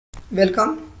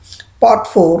Welcome, part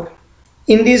 4.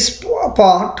 In this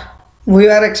part, we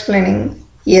are explaining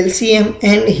LCM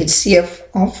and HCF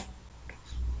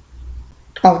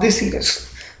of the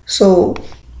series. So,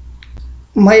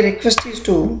 my request is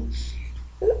to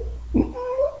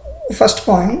first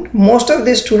point, most of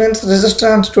the students register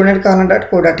on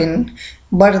studentcorner.co.in,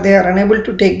 but they are unable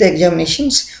to take the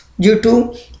examinations due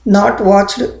to not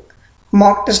watched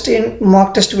mock test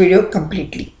video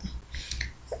completely.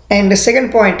 And the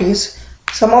second point is,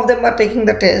 some of them are taking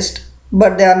the test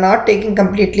but they are not taking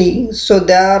completely, so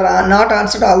they are not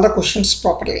answered all the questions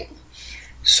properly,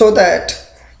 so that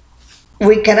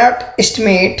we cannot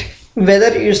estimate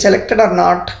whether you selected or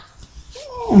not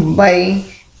by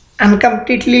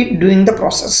uncompletely doing the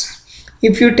process.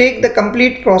 If you take the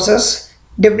complete process,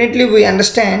 definitely we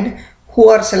understand who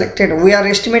are selected. We are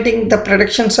estimating the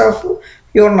predictions of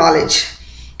your knowledge.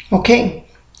 Okay.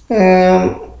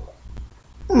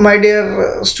 My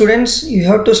dear students, you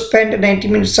have to spend 90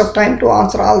 minutes of time to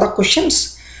answer all the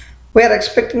questions. We are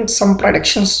expecting some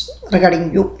predictions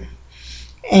regarding you.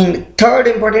 And third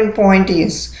important point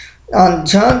is, on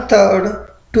Jan 3rd,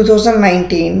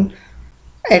 2019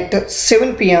 at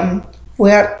 7 p.m.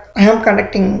 I am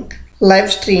conducting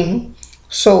live stream.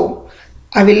 So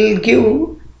I will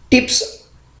give tips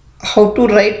how to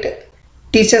write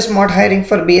TCS Smart Hiring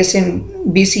for BSc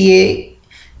and BCA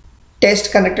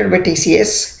test conducted by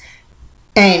TCS,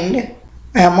 and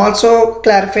I am also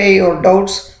clarify your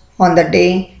doubts on the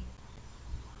day.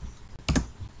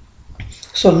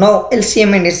 So now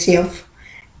LCM and HCF.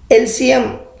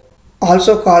 LCM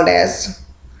also called as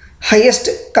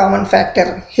highest common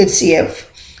factor HCF,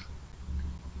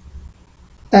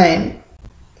 and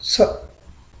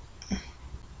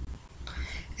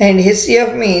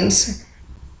HCF means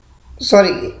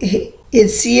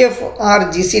HCF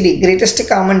or GCD, greatest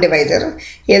common divisor,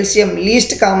 LCM,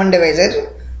 least common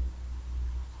divisor.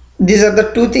 These are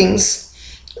the two things.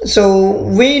 So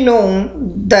we know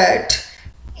that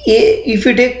if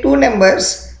you take two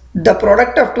numbers, the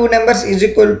product of two numbers is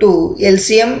equal to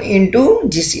LCM into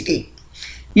GCD.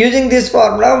 Using this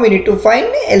formula, we need to find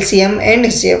LCM and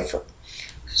HCF.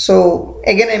 So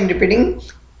again I am repeating,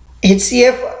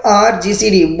 HCF or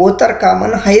GCD both are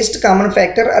common, highest common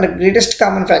factor or greatest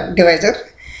common divisor.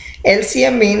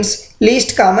 LCM means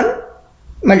least common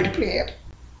multiplier.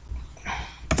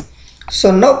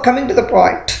 So now coming to the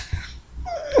point,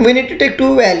 we need to take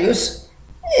two values,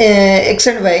 x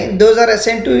and y. Those are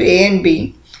assigned to a and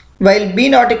b. While b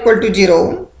not equal to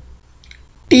 0,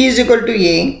 t is equal to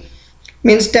a,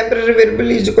 means temporary variable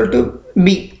is equal to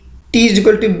b. T is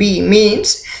equal to b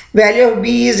means value of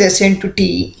b is assigned to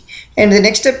t. And the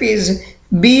next step is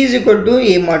b is equal to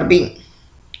a mod b.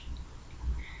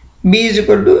 B is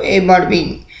equal to a mod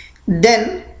b.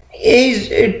 Then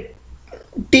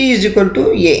t is equal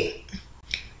to a.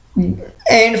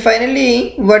 And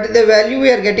finally, what is the value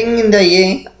we are getting in the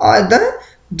a or the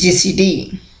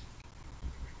GCD.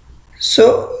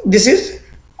 So this is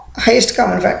highest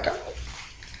common factor.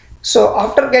 So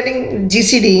after getting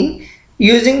GCD,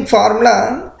 using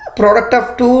formula product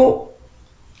of two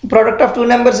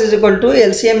numbers is equal to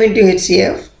LCM into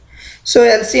HCF. So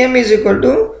LCM is equal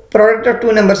to product of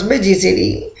two numbers by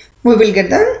GCD. We will get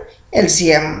the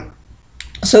LCM.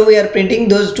 So we are printing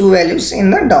those two values in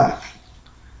the down.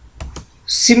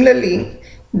 Similarly,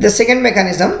 the second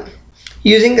mechanism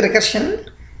using recursion.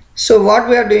 So what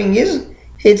we are doing is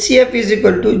HCF is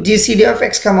equal to GCD of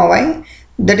x comma y,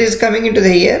 that is coming into the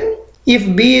here.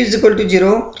 If b is equal to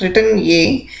 0, return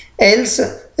a, else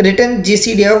return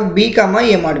GCD of b comma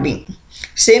a mod b.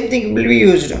 Same thing will be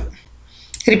used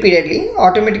repeatedly.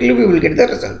 Automatically we will get the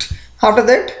result. After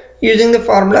that, using the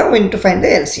formula, we need to find the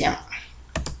LCM.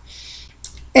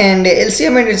 And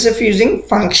LCM and HCF using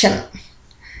function.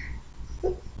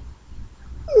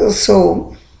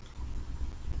 So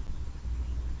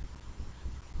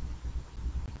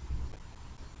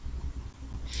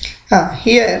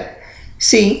here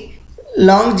see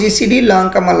long GCD,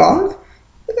 long comma long,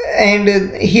 and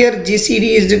here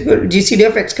GCD is equal GCD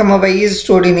of x comma y is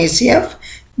stored in HCF.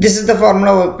 This is the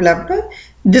formula we have.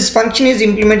 This function is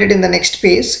implemented in the next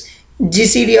page.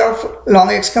 GCD of long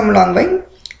x comma long y.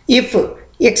 If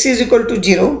x is equal to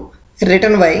 0,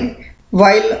 return y,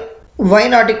 while y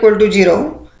not equal to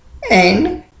 0,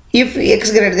 and if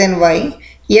x greater than y,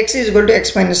 x is equal to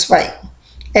x minus y,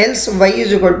 else y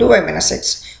is equal to y minus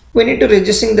x. We need to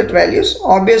reducing that values.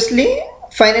 Obviously,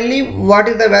 finally, what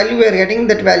is the value we are getting?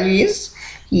 That value is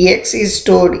x is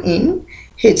stored in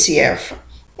HCF,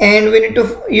 and we need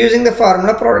to using the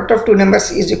formula product of two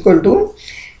numbers is equal to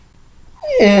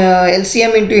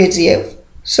LCM into HCF.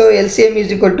 So LCM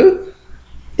is equal to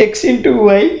x into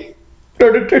y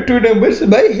produced two numbers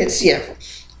by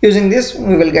HCF. Using this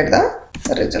we will get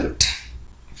the result.